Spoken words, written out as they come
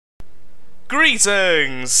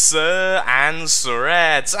Greetings, sir and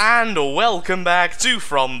sirettes, and welcome back to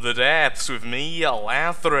From the Depths with me,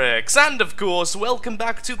 Lathrix, and of course, welcome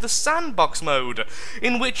back to the sandbox mode,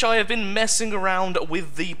 in which I have been messing around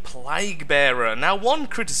with the Plague Bearer. Now, one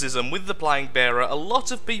criticism with the Plague Bearer a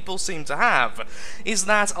lot of people seem to have is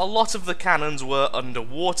that a lot of the cannons were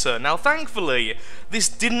underwater. Now, thankfully, this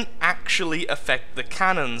didn't actually affect the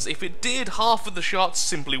cannons. If it did, half of the shots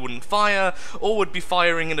simply wouldn't fire, or would be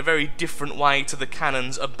firing in a very different way to the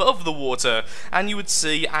cannons above the water, and you would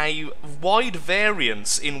see a wide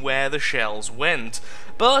variance in where the shells went.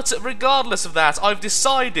 But regardless of that, I've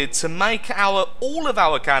decided to make all of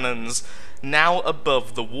our cannons now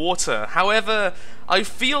above the water. However, I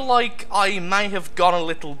feel like I may have gone a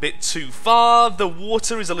little bit too far. The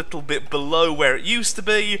water is a little bit below where it used to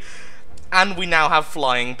be, and we now have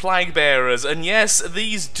flying Plague Bearers, and yes,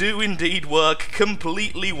 these do indeed work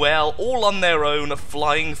completely well, all on their own,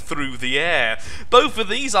 flying through the air. Both of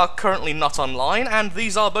these are currently not online, and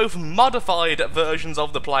these are both modified versions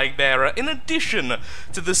of the Plague Bearer, in addition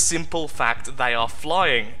to the simple fact they are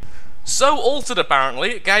flying. So altered, apparently,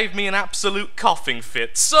 it gave me an absolute coughing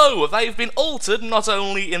fit. So, they've been altered not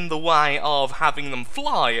only in the way of having them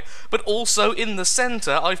fly, but also in the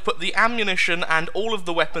centre. I've put the ammunition and all of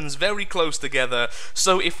the weapons very close together,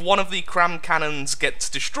 so if one of the cram cannons gets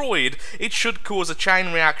destroyed, it should cause a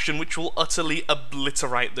chain reaction which will utterly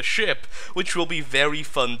obliterate the ship, which will be very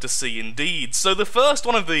fun to see indeed. So the first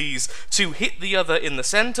one of these to hit the other in the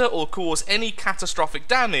centre or cause any catastrophic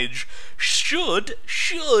damage should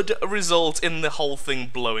result in the whole thing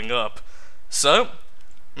blowing up. So,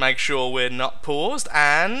 make sure we're not paused,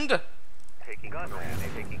 and taking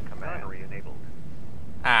command enabled.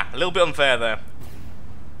 A little bit unfair there.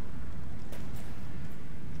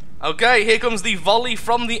 Okay, here comes the volley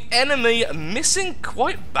from the enemy, missing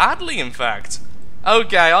quite badly, in fact.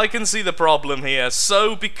 Okay, I can see the problem here.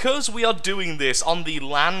 So, because we are doing this on the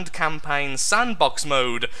land campaign sandbox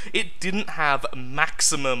mode, it didn't have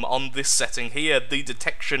maximum on this setting here, the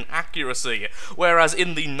detection accuracy, whereas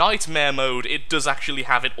in the nightmare mode, it does actually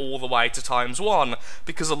have it all the way to ×1,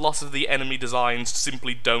 because a lot of the enemy designs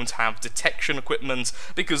simply don't have detection equipment,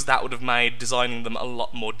 because that would have made designing them a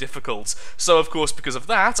lot more difficult. So, of course, because of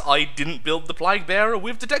that, I didn't build the Plague Bearer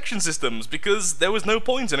with detection systems, because there was no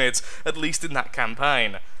point in it, at least in that campaign.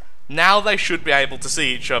 Now they should be able to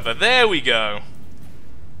see each other. There we go.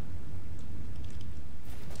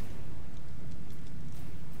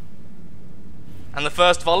 And the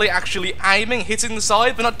first volley actually aiming, hitting the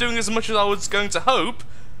side, but not doing as much as I was going to hope.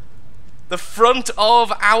 The front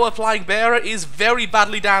of our Plague Bearer is very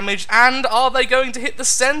badly damaged, and are they going to hit the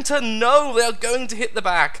centre? No, they are going to hit the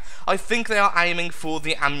back. I think they are aiming for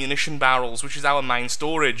the ammunition barrels, which is our main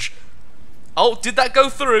storage. Oh, did that go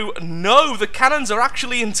through? No, the cannons are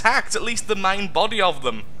actually intact, at least the main body of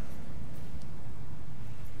them.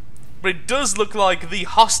 But it does look like the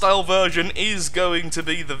hostile version is going to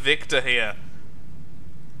be the victor here.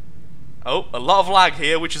 Oh, a lot of lag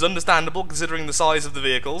here, which is understandable considering the size of the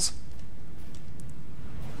vehicles.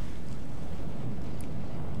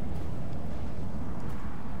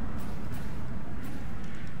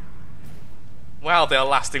 Wow, they are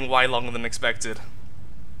lasting way longer than expected.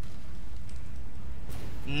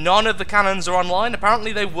 None of the cannons are online.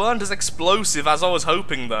 Apparently they weren't as explosive as I was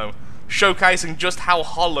hoping, though, showcasing just how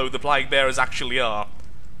hollow the Plague Bearers actually are.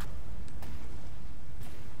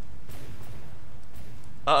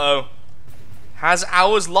 Uh-oh. Has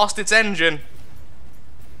ours lost its engine?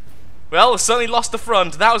 Well, it's certainly lost the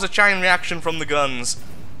front. That was a chain reaction from the guns.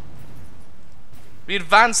 The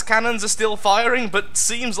advanced cannons are still firing, but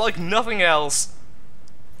seems like nothing else.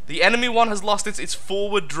 The enemy one has lost its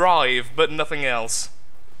forward drive, but nothing else.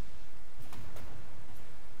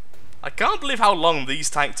 I can't believe how long these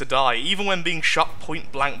take to die, even when being shot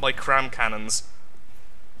point blank by cram cannons.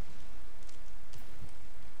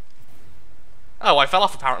 Oh, I fell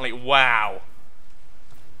off apparently. Wow.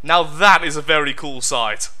 Now that is a very cool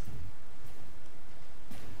sight.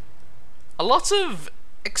 A lot of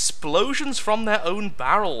explosions from their own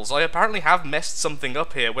barrels. I apparently have messed something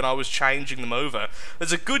up here when I was changing them over.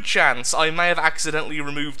 There's a good chance I may have accidentally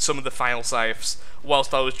removed some of the failsafes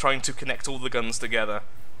whilst I was trying to connect all the guns together.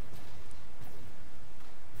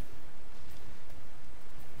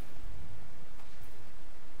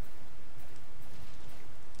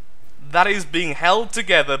 That is being held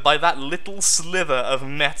together by that little slither of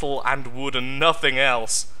metal and wood and nothing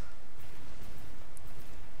else.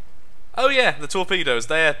 Oh yeah, the torpedoes,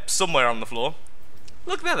 they're somewhere on the floor.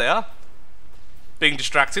 Look, there they are. Being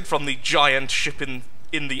distracted from the giant ship in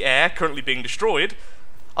the air, currently being destroyed.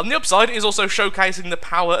 On the upside, it is also showcasing the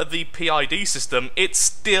power of the PID system. It's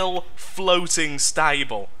still floating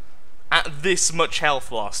stable at this much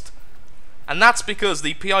health lost. And that's because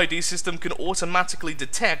the PID system can automatically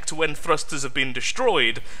detect when thrusters have been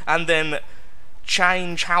destroyed, and then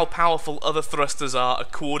change how powerful other thrusters are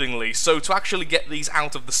accordingly. So to actually get these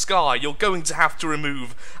out of the sky, you're going to have to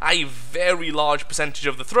remove a very large percentage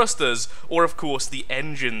of the thrusters, or of course the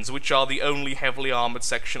engines, which are the only heavily armoured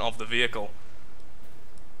section of the vehicle.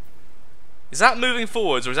 Is that moving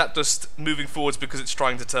forwards, or is that just moving forwards because it's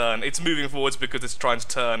trying to turn? It's moving forwards because it's trying to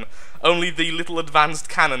turn. Only the little advanced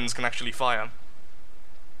cannons can actually fire.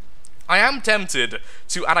 I am tempted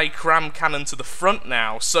to add a cram cannon to the front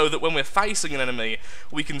now, so that when we're facing an enemy,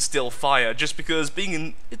 we can still fire, just because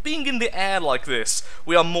being in the air like this,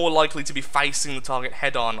 we are more likely to be facing the target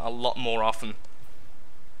head-on a lot more often.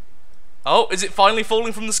 Oh, is it finally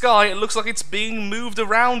falling from the sky? It looks like it's being moved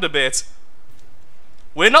around a bit.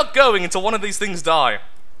 We're not going until one of these things die.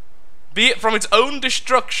 Be it from its own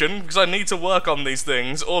destruction, because I need to work on these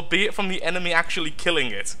things, or be it from the enemy actually killing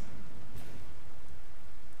it.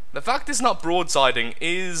 The fact it's not broadsiding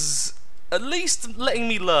is at least letting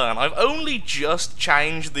me learn. I've only just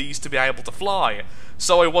changed these to be able to fly,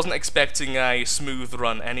 so I wasn't expecting a smooth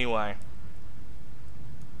run anyway.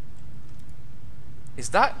 Is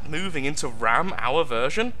that moving into ram our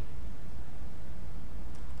version?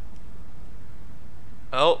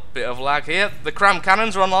 Oh, bit of lag here. The cram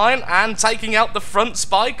cannons are online and taking out the front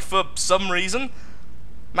spike for some reason.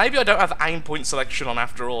 Maybe I don't have aim point selection on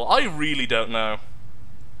after all. I really don't know.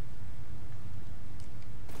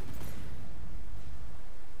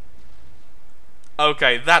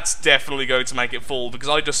 Okay, that's definitely going to make it fall, because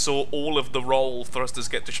I just saw all of the roll thrusters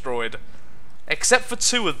get destroyed. Except for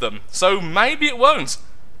 2 of them, so maybe it won't.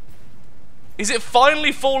 Is it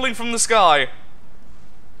finally falling from the sky?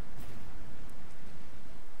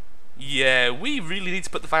 Yeah, we really need to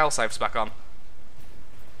put the failsafes back on.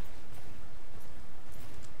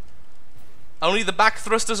 Only the back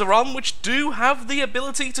thrusters are on, which do have the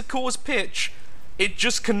ability to cause pitch. It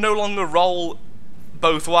just can no longer roll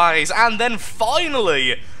both ways. And then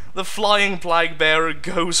finally, the flying plague bearer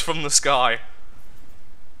goes from the sky.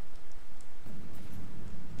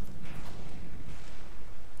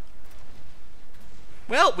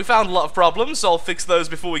 Well, we found a lot of problems, so I'll fix those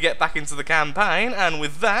before we get back into the campaign, and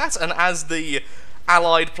with that, and as the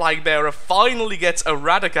allied plague bearer finally gets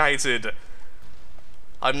eradicated,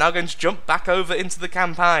 I'm now going to jump back over into the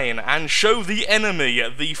campaign and show the enemy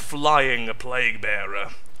the flying plague bearer.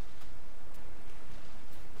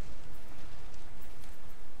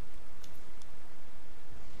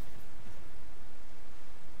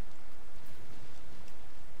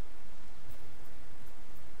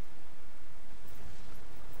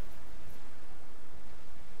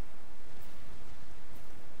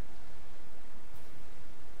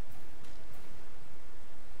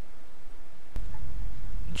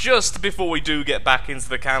 Just before we do get back into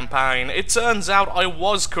the campaign, it turns out I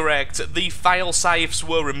was correct. The fail-safes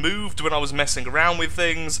were removed when I was messing around with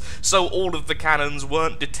things, so all of the cannons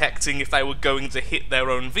weren't detecting if they were going to hit their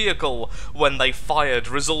own vehicle when they fired,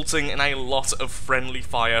 resulting in a lot of friendly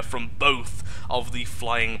fire from both of the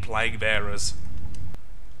flying plague bearers.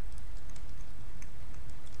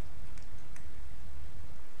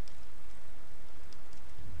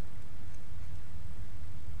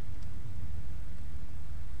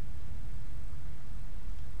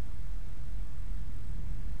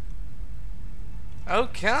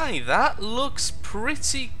 Okay, that looks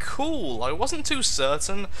pretty cool. I wasn't too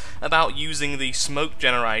certain about using the smoke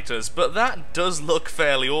generators, but that does look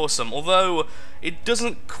fairly awesome, although it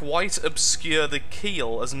doesn't quite obscure the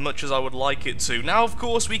keel as much as I would like it to. Now, of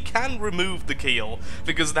course, we can remove the keel,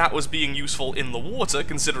 because that was being useful in the water,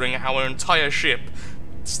 considering our entire ship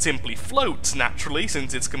simply floats naturally,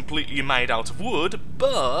 since it's completely made out of wood,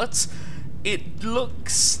 but it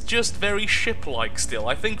looks just very ship-like still.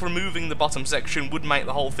 I think removing the bottom section would make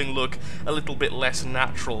the whole thing look a little bit less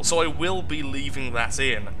natural, so I will be leaving that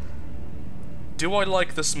in. Do I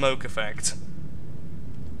like the smoke effect?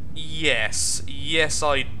 Yes. Yes,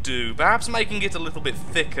 I do. Perhaps making it a little bit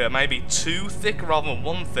thicker, maybe 2 thick rather than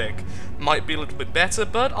 1 thick, might be a little bit better,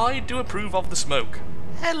 but I do approve of the smoke.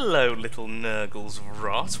 Hello, little Nurgles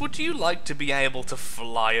Rot. Would you like to be able to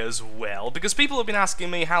fly as well? Because people have been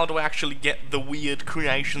asking me how do I actually get the weird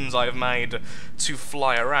creations I've made to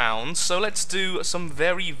fly around, so let's do some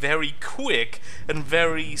very, very quick and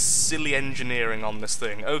very silly engineering on this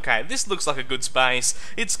thing. Okay, this looks like a good space.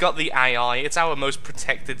 It's got the AI. It's our most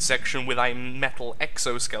protected section with a metal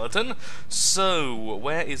exoskeleton. So,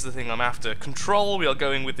 where is the thing I'm after? Control, we are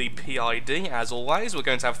going with the PID, as always. We're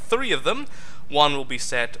going to have 3 of them. One will be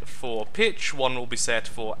set for pitch, one will be set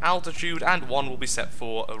for altitude, and one will be set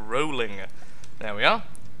for rolling. There we are.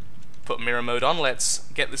 Put mirror mode on. Let's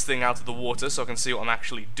get this thing out of the water so I can see what I'm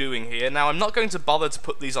actually doing here. Now, I'm not going to bother to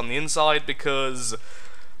put these on the inside because,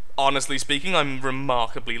 honestly speaking, I'm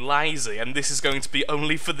remarkably lazy, and this is going to be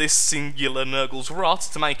only for this singular Nurgle's Rot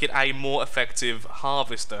to make it a more effective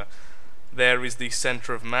harvester. There is the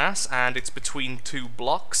centre of mass, and it's between two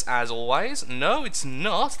blocks, as always. No, it's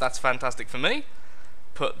not. That's fantastic for me.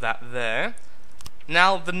 Put that there.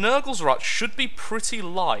 Now, the Nurgle's Rot should be pretty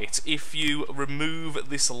light if you remove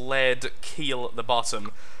this lead keel at the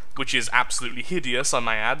bottom, which is absolutely hideous, I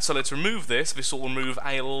may add. So let's remove this. This will remove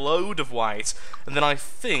a load of weight, and then I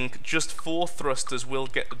think just 4 thrusters will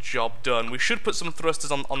get the job done. We should put some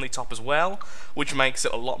thrusters on the top as well, which makes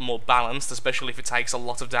it a lot more balanced, especially if it takes a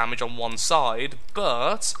lot of damage on one side.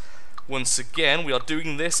 But once again, we are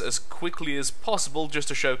doing this as quickly as possible just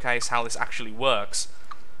to showcase how this actually works.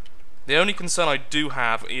 The only concern I do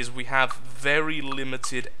have is we have very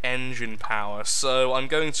limited engine power, so I'm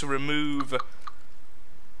going to remove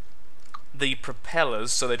the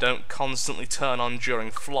propellers so they don't constantly turn on during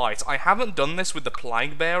flight. I haven't done this with the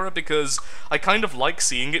Plague Bearer because I kind of like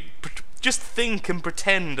seeing it just think and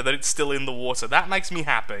pretend that it's still in the water. That makes me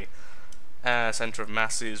happy. Centre of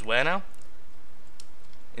mass is where now?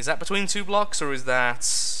 Is that between 2 blocks, or is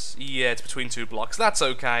that... Yeah, it's between 2 blocks. That's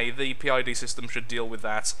okay. The PID system should deal with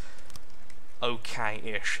that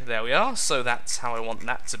okay-ish. There we are. So that's how I want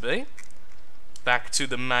that to be. Back to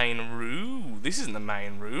the main room. This isn't the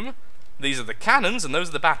main room. These are the cannons, and those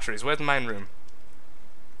are the batteries. Where's the main room?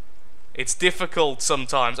 It's difficult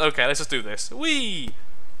sometimes. Okay, let's just do this. Whee!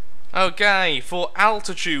 Okay, for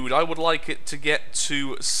altitude, I would like it to get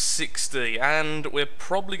to 60, and we're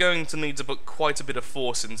probably going to need to put quite a bit of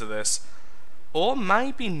force into this. Or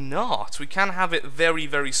maybe not. We can have it very,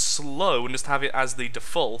 very slow and just have it as the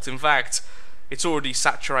default. In fact, it's already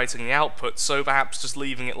saturating the output, so perhaps just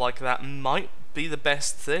leaving it like that might be the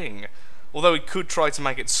best thing. Although we could try to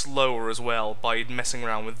make it slower as well by messing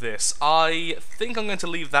around with this. I think I'm going to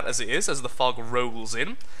leave that as it is, as the fog rolls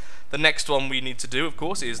in. The next one we need to do, of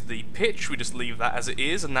course, is the pitch. We just leave that as it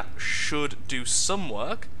is, and that should do some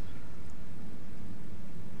work.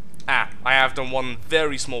 I have done one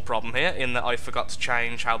very small problem here, in that I forgot to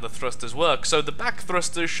change how the thrusters work. So the back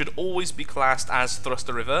thrusters should always be classed as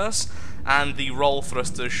thruster reverse, and the roll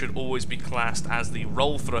thrusters should always be classed as the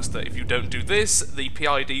roll thruster. If you don't do this, the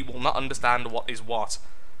PID will not understand what is what.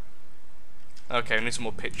 Okay, we need some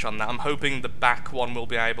more pitch on that. I'm hoping the back one will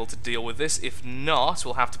be able to deal with this. If not,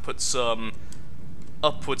 we'll have to put some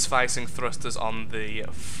upwards facing thrusters on the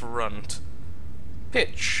front.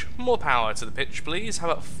 Pitch. More power to the pitch, please. How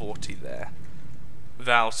about 40 there?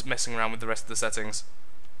 Without messing around with the rest of the settings.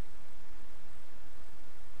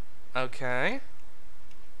 Okay.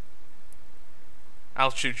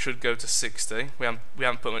 Altitude should go to 60. We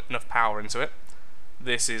haven't put enough power into it.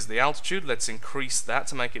 This is the altitude. Let's increase that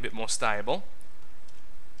to make it a bit more stable.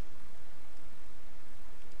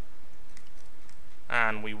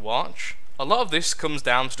 And we watch. A lot of this comes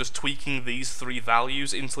down to just tweaking these 3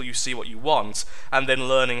 values until you see what you want, and then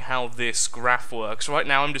learning how this graph works. Right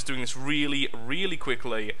now I'm just doing this really, really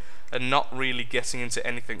quickly, and not really getting into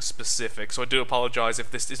anything specific, so I do apologise if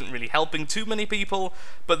this isn't really helping too many people,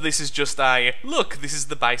 but this is just a, look, this is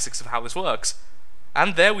the basics of how this works.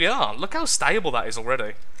 And there we are. Look how stable that is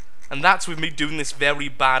already. And that's with me doing this very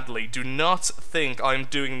badly. Do not think I'm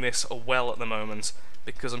doing this well at the moment,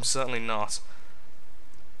 because I'm certainly not.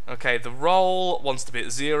 Okay, the roll wants to be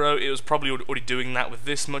at 0. It was probably already doing that with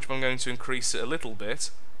this much, but I'm going to increase it a little bit.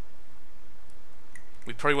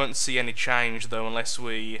 We probably won't see any change, though, unless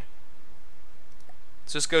we...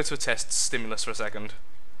 Let's just go to a test stimulus for a second.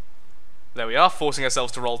 There we are, forcing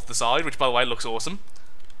ourselves to roll to the side, which, by the way, looks awesome.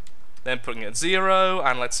 Then putting it at 0,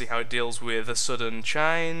 and let's see how it deals with a sudden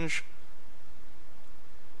change.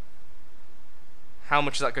 How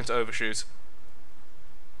much is that going to overshoot?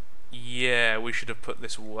 Yeah, we should have put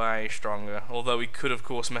this way stronger. Although we could, of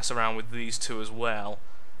course, mess around with these 2 as well.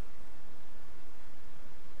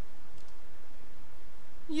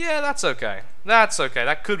 Yeah, that's okay. That's okay.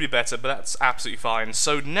 That could be better, but that's absolutely fine.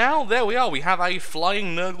 So now, there we are. We have a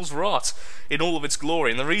flying Nurgle's Rot in all of its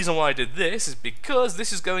glory. And the reason why I did this is because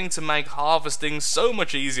this is going to make harvesting so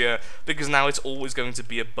much easier, because now it's always going to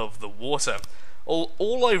be above the water.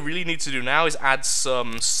 All I really need to do now is add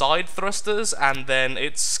some side thrusters, and then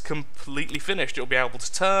it's completely finished. It'll be able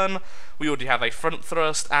to turn. We already have a front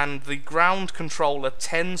thrust, and the ground controller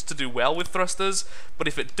tends to do well with thrusters, but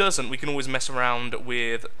if it doesn't, we can always mess around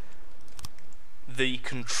with the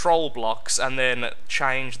control blocks and then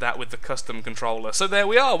change that with the custom controller. So there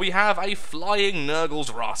we are, we have a flying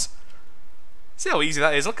Nurgle's Rot. See how easy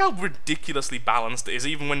that is? Look how ridiculously balanced it is,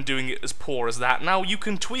 even when doing it as poor as that. Now, you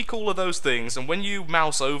can tweak all of those things, and when you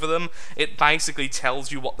mouse over them, it basically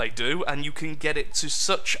tells you what they do, and you can get it to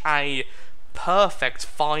such a perfect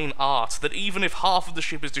fine art that even if half of the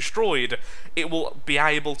ship is destroyed, it will be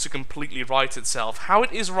able to completely right itself. How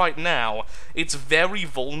it is right now, it's very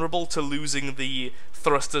vulnerable to losing the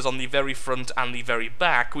thrusters on the very front and the very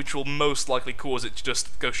back, which will most likely cause it to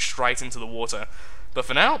just go straight into the water. But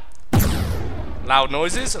for now, loud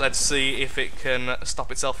noises. Let's see if it can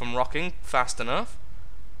stop itself from rocking fast enough.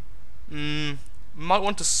 Might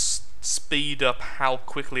want to speed up how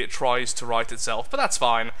quickly it tries to right itself, but that's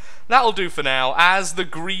fine. That'll do for now, as the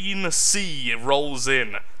green sea rolls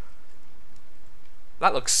in.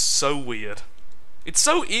 That looks so weird. It's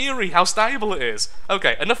so eerie how stable it is.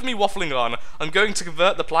 Okay, enough of me waffling on. I'm going to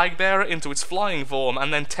convert the Plague Bearer into its flying form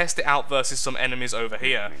and then test it out versus some enemies over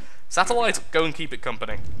here. Satellite, go and keep it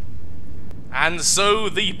company. And so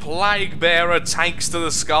the Plague Bearer takes to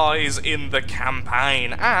the skies in the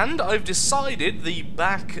campaign, and I've decided the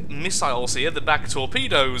back missiles here, the back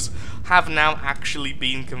torpedoes, have now actually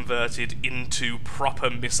been converted into proper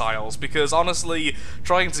missiles, because honestly,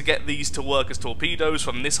 trying to get these to work as torpedoes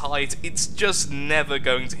from this height, it's just never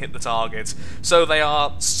going to hit the target. So they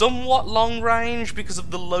are somewhat long range because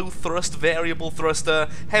of the low thrust variable thruster,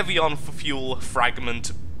 heavy on for fuel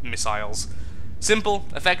fragment missiles. Simple,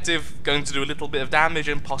 effective, going to do a little bit of damage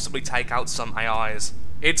and possibly take out some AIs.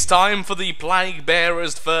 It's time for the Plague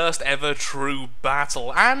Bearer's first ever true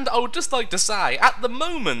battle, and I would just like to say, at the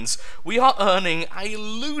moment, we are earning a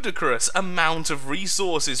ludicrous amount of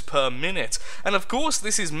resources per minute, and of course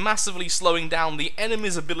this is massively slowing down the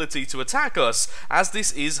enemy's ability to attack us, as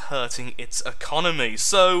this is hurting its economy.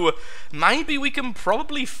 So, maybe we can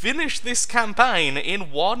probably finish this campaign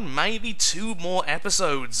in 1, maybe 2 more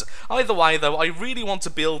episodes. Either way though, I really want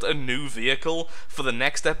to build a new vehicle for the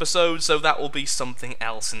next episode, so that will be something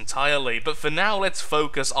else entirely, but for now let's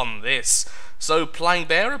focus on this. So Plague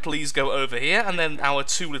Bearer, please go over here, and then our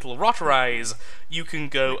 2 little rot rays, you can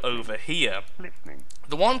go over here.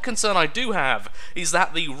 The one concern I do have is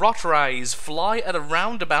that the rot rays fly at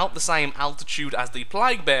around about the same altitude as the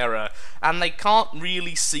Plague Bearer, and they can't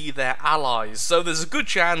really see their allies, so there's a good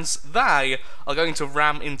chance they are going to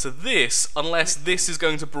ram into this, unless this is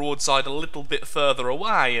going to broadside a little bit further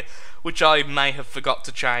away, which I may have forgot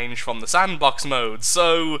to change from the sandbox mode,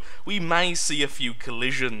 so we may see a few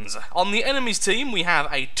collisions. On the enemy's team, we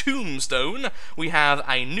have a Tombstone, we have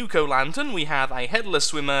a Nuco Lantern, we have a Headless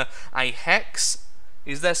Swimmer, a Hex.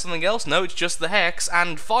 Is there something else? No, it's just the Hex,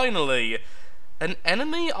 and finally, an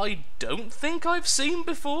enemy I don't think I've seen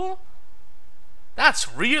before?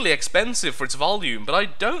 That's really expensive for its volume, but I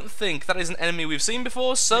don't think that is an enemy we've seen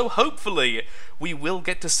before, so hopefully we will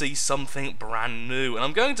get to see something brand new. And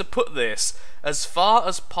I'm going to put this as far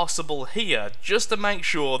as possible here, just to make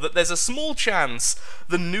sure that there's a small chance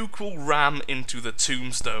the nuke will ram into the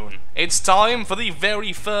Tombstone. It's time for the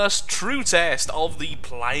very first true test of the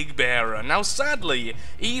Plague Bearer. Now sadly,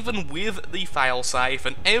 even with the failsafe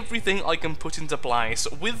and everything I can put into place,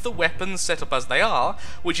 with the weapons set up as they are,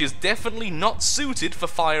 which is definitely not suited for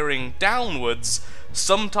firing downwards,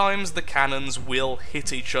 sometimes the cannons will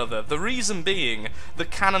hit each other. The reason being, the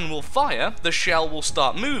cannon will fire, the shell will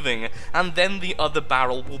start moving, and then the other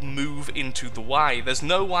barrel will move into the way. There's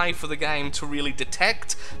no way for the game to really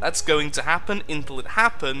detect that's going to happen until it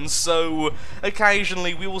happens, so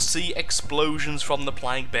occasionally we will see explosions from the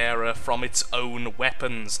Plague Bearer from its own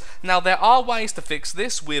weapons. Now there are ways to fix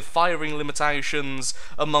this with firing limitations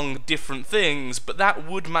among different things, but that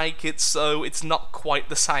would make it so it's not quite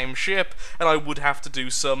the same ship, and I would have to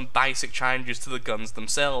do some basic changes to the guns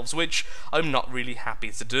themselves, which I'm not really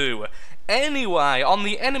happy to do. Anyway, on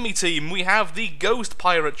the enemy team we have the Ghost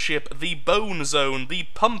Pirate ship, the Bone Zone, the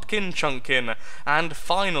Pumpkin Chunkin, and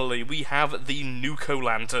finally we have the Nuco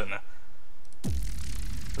Lantern.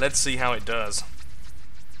 Let's see how it does.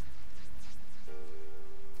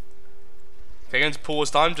 Okay, going to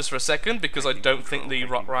pause time just for a second because I don't think the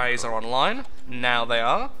rot rays are online. Now they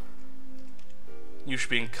are. You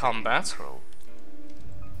should be in combat.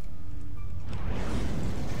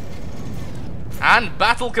 And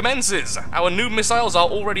battle commences! Our new missiles are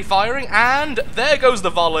already firing, and there goes the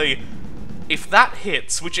volley! If that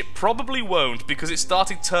hits, which it probably won't because it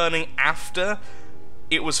started turning after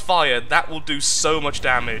it was fired, that will do so much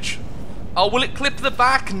damage. Oh, will it clip the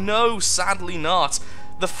back? No, sadly not.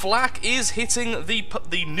 The flak is hitting the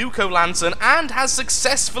Nuco Lantern and has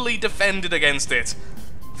successfully defended against it.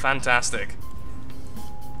 Fantastic.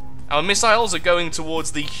 Our missiles are going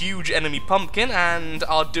towards the huge enemy pumpkin and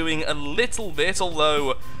are doing a little bit,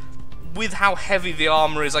 although with how heavy the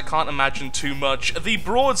armor is, I can't imagine too much. The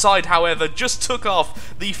broadside, however, just took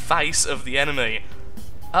off the face of the enemy.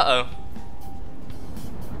 Uh-oh.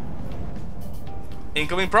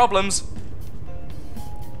 Incoming problems.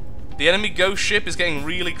 The enemy ghost ship is getting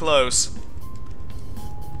really close.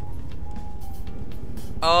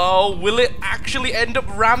 Oh, will it actually end up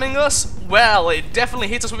ramming us? Well, it definitely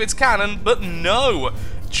hit us with its cannon, but no!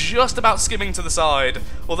 Just about skimming to the side,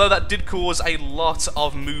 although that did cause a lot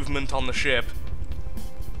of movement on the ship.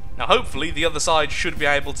 Now hopefully the other side should be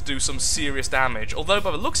able to do some serious damage, although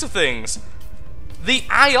by the looks of things, the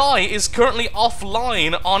AI is currently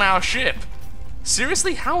offline on our ship.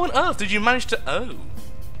 Seriously, how on earth did you manage to... Oh.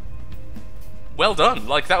 Well done,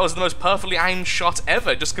 like that was the most perfectly aimed shot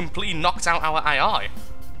ever, just completely knocked out our AI.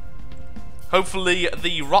 Hopefully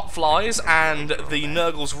the rot flies and the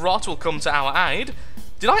Nurgle's rot will come to our aid.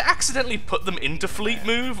 Did I accidentally put them into fleet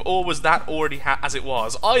move, or was that already as it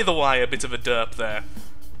was? Either way, a bit of a derp there.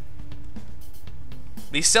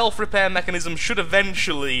 The self-repair mechanism should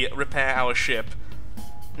eventually repair our ship.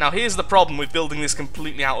 Now here's the problem with building this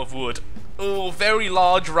completely out of wood. Oh, very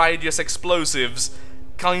large radius explosives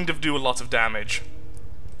kind of do a lot of damage.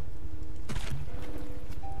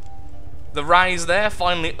 The Rays there,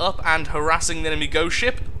 finally up and harassing the enemy ghost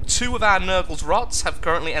ship. 2 of our Nurgle's rots have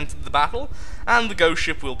currently entered the battle, and the ghost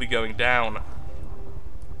ship will be going down.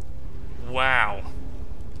 Wow.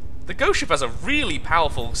 The ghost ship has a really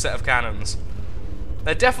powerful set of cannons.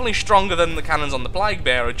 They're definitely stronger than the cannons on the Plague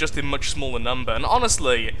Bearer, just in much smaller number, and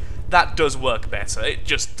honestly, that does work better. It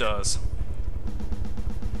just does.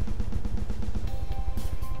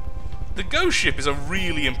 The ghost ship is a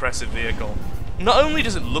really impressive vehicle. Not only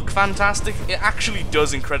does it look fantastic, it actually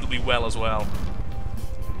does incredibly well as well.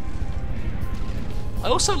 I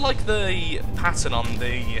also like the pattern on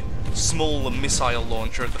the small missile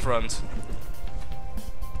launcher at the front.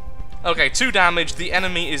 Okay, 2 damage, the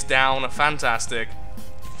enemy is down, fantastic.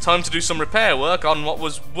 Time to do some repair work on what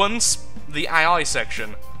was once the AI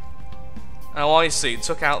section. Oh, I see, it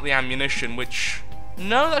took out the ammunition, which...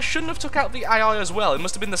 No, that shouldn't have took out the AI as well. It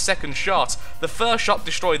must have been the second shot. The first shot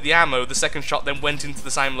destroyed the ammo, the second shot then went into the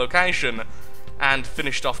same location and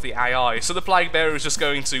finished off the AI. So the Plague Bearer is just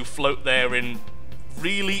going to float there in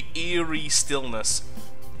really eerie stillness.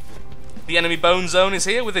 The enemy bone zone is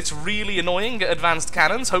here with its really annoying advanced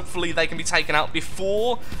cannons. Hopefully they can be taken out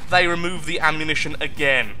before they remove the ammunition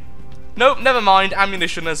again. Nope, never mind,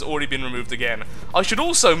 ammunition has already been removed again. I should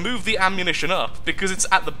also move the ammunition up, because it's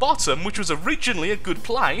at the bottom, which was originally a good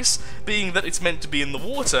place, being that it's meant to be in the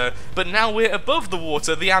water, but now we're above the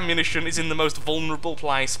water, the ammunition is in the most vulnerable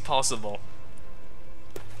place possible.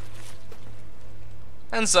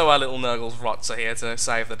 And so our little Nurgle's rots are here to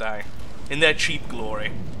save the day, in their cheap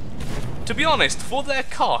glory. To be honest, for their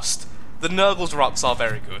cost, the Nurgle's rots are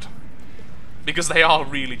very good, because they are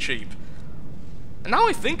really cheap. And now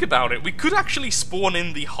I think about it, we could actually spawn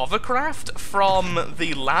in the hovercraft from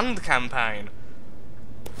the land campaign.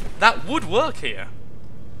 That would work here.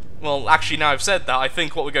 Well, actually, now I've said that, I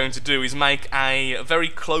think what we're going to do is make a very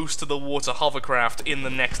close to the water hovercraft in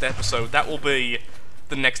the next episode. That will be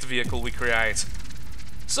the next vehicle we create.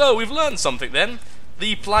 So, we've learned something then.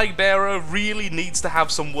 The Plague Bearer really needs to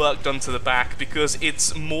have some work done to the back because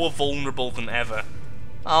it's more vulnerable than ever.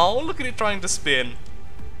 Oh, look at it trying to spin.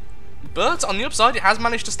 But, on the upside, it has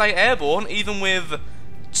managed to stay airborne, even with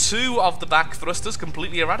 2 of the back thrusters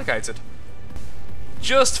completely eradicated.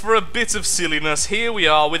 Just for a bit of silliness, here we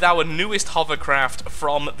are with our newest hovercraft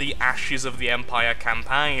from the Ashes of the Empire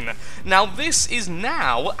campaign. Now, this is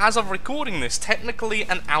now, as of recording this, technically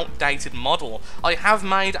an outdated model. I have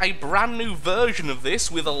made a brand new version of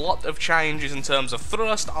this with a lot of changes in terms of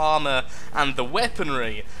thrust, armor, and the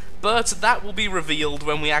weaponry. But that will be revealed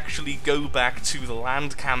when we actually go back to the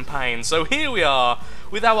land campaign. So here we are,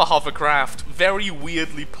 with our hovercraft, very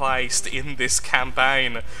weirdly placed in this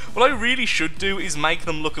campaign. What I really should do is make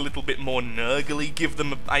them look a little bit more nurgly, give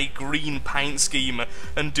them a green paint scheme,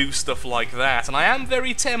 and do stuff like that. And I am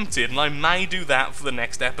very tempted, and I may do that for the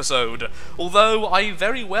next episode. Although, I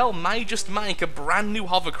very well may just make a brand new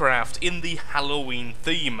hovercraft in the Halloween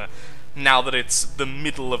theme, now that it's the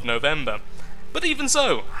middle of November. But even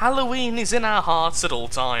so, Halloween is in our hearts at all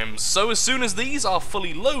times, so as soon as these are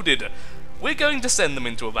fully loaded, we're going to send them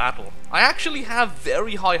into a battle. I actually have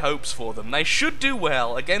very high hopes for them. They should do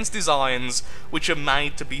well against designs which are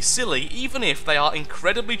made to be silly, even if they are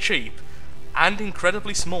incredibly cheap and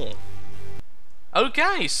incredibly small.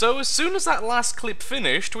 Okay, so as soon as that last clip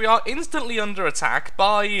finished, we are instantly under attack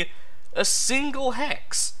by a single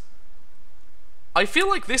hex. I feel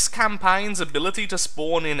like this campaign's ability to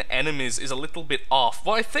spawn in enemies is a little bit off.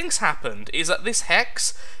 What I think's happened is that this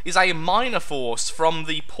hex is a minor force from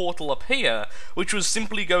the portal up here, which was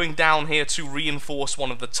simply going down here to reinforce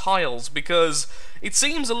one of the tiles, because it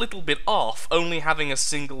seems a little bit off only having a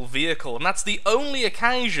single vehicle, and that's the only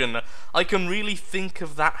occasion I can really think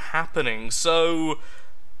of that happening, so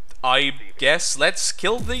I guess let's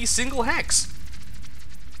kill the single hex.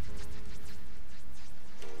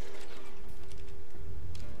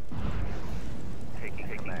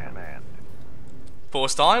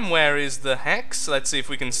 Pause time, where is the hex? Let's see if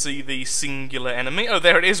we can see the singular enemy. Oh,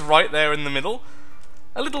 there it is, right there in the middle.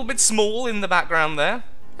 A little bit small in the background there.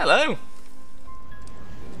 Hello.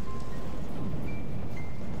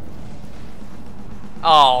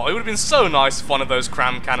 Oh, it would have been so nice if one of those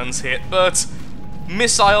cram cannons hit, but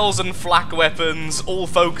missiles and flak weapons all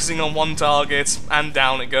focusing on one target, and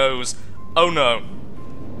down it goes. Oh no.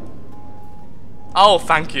 Oh,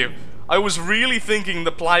 thank you. I was really thinking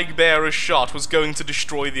the Plague Bearer's shot was going to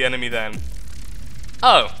destroy the enemy then.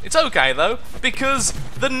 Oh, it's okay though, because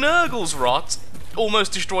the Nurgle's Rot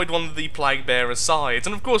almost destroyed one of the Plague Bearer's sides,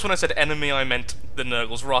 and of course when I said enemy I meant the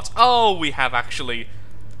Nurgle's Rot. Oh, we have actually...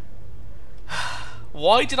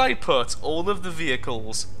 Why did I put all of the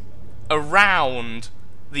vehicles around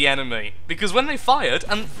the enemy? Because when they fired,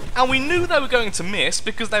 and we knew they were going to miss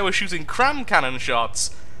because they were shooting cram cannon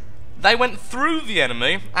shots, they went through the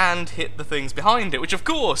enemy and hit the things behind it, which of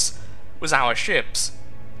course was our ships.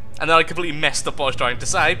 And then I completely messed up what I was trying to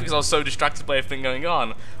say because I was so distracted by everything going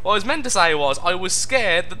on. What I was meant to say was, I was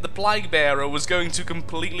scared that the Plague Bearer was going to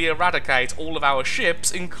completely eradicate all of our ships,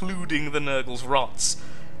 including the Nurgle's Rots.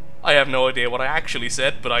 I have no idea what I actually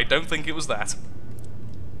said, but I don't think it was that.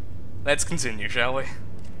 Let's continue, shall we?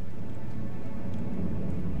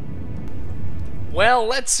 Well,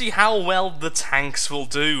 let's see how well the tanks will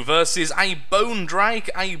do versus a Bone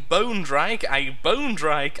Drake, a Bone Drake, a Bone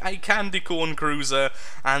Drake, a Candy Corn Cruiser,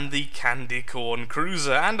 and the Candy Corn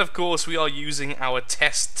Cruiser. And of course we are using our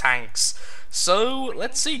test tanks. So,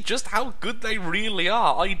 let's see just how good they really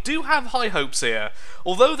are. I do have high hopes here.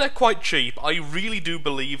 Although they're quite cheap, I really do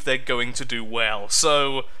believe they're going to do well.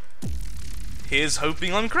 So, here's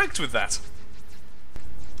hoping I'm correct with that.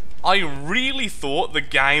 I really thought the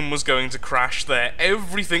game was going to crash there.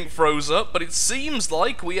 Everything froze up, but it seems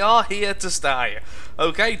like we are here to stay.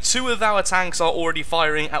 Okay, 2 of our tanks are already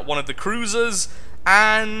firing at one of the cruisers,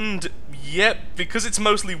 and yep, because it's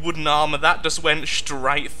mostly wooden armor, that just went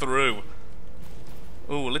straight through.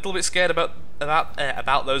 Ooh, a little bit scared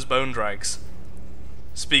about those bone drakes.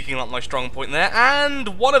 Speaking like my strong point there,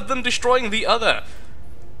 and one of them destroying the other.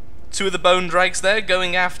 2 of the bone drakes there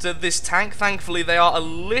going after this tank. Thankfully they are a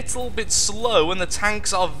little bit slow and the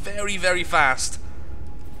tanks are very, very fast.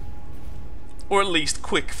 Or at least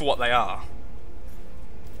quick for what they are.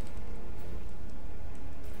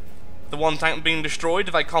 The one tank being destroyed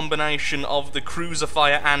with a combination of the cruiser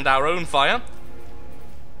fire and our own fire.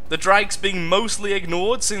 The drakes being mostly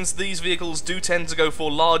ignored since these vehicles do tend to go for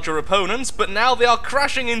larger opponents, but now they are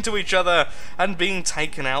crashing into each other and being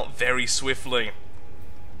taken out very swiftly.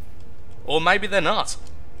 Or maybe they're not.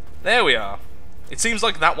 There we are. It seems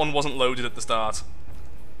like that one wasn't loaded at the start.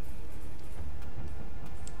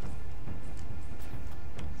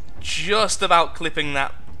 Just about clipping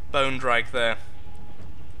that bone drake there.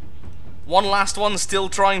 One last one still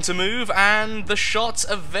trying to move, and the shot's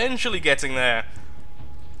eventually getting there.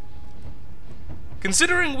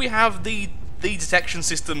 Considering we have the detection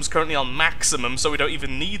systems currently on maximum, so we don't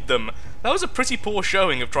even need them, that was a pretty poor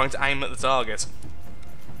showing of trying to aim at the target.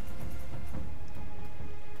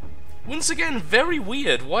 Once again, very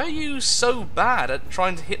weird. Why are you so bad at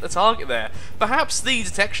trying to hit the target there? Perhaps the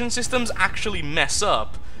detection systems actually mess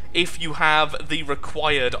up if you have the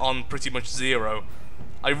required on pretty much 0.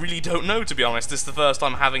 I really don't know, to be honest. This is the first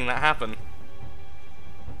time having that happen.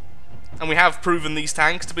 And we have proven these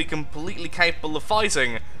tanks to be completely capable of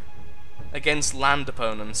fighting against land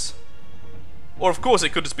opponents. Or of course it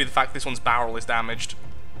could just be the fact this one's barrel is damaged.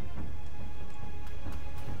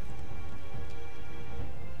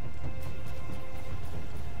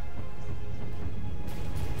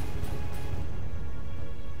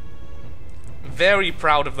 Very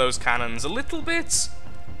proud of those cannons. A little bit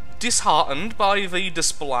disheartened by the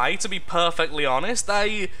display, to be perfectly honest.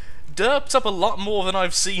 They derped up a lot more than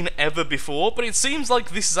I've seen ever before, but it seems like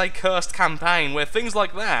this is a cursed campaign where things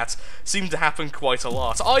like that seem to happen quite a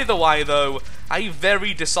lot. Either way though, a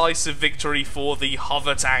very decisive victory for the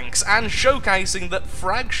hover tanks, and showcasing that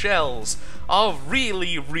frag shells are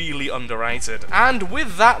really, really underrated. And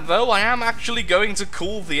with that though, I am actually going to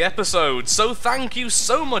call the episode, so thank you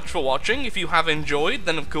so much for watching. If you have enjoyed,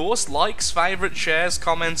 then of course, likes, favourites, shares,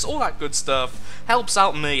 comments, all that good stuff helps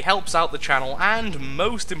out me, helps out the channel, and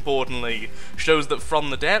most importantly, shows that From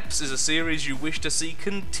the Depths is a series you wish to see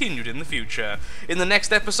continued in the future. In the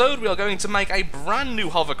next episode, we are going to make a brand new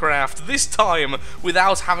hovercraft, this time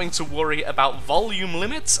without having to worry about volume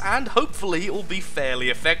limits, and hopefully it will be fairly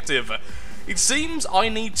effective. It seems I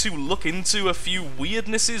need to look into a few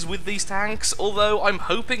weirdnesses with these tanks, although I'm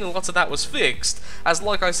hoping a lot of that was fixed, as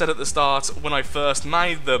like I said at the start when I first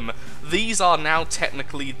made them, these are now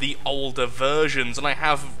technically the older versions, and I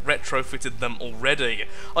have retrofitted them already.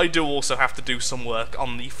 I do also have to do some work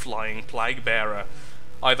on the Flying Plague Bearer.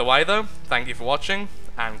 Either way though, thank you for watching,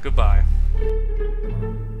 and goodbye.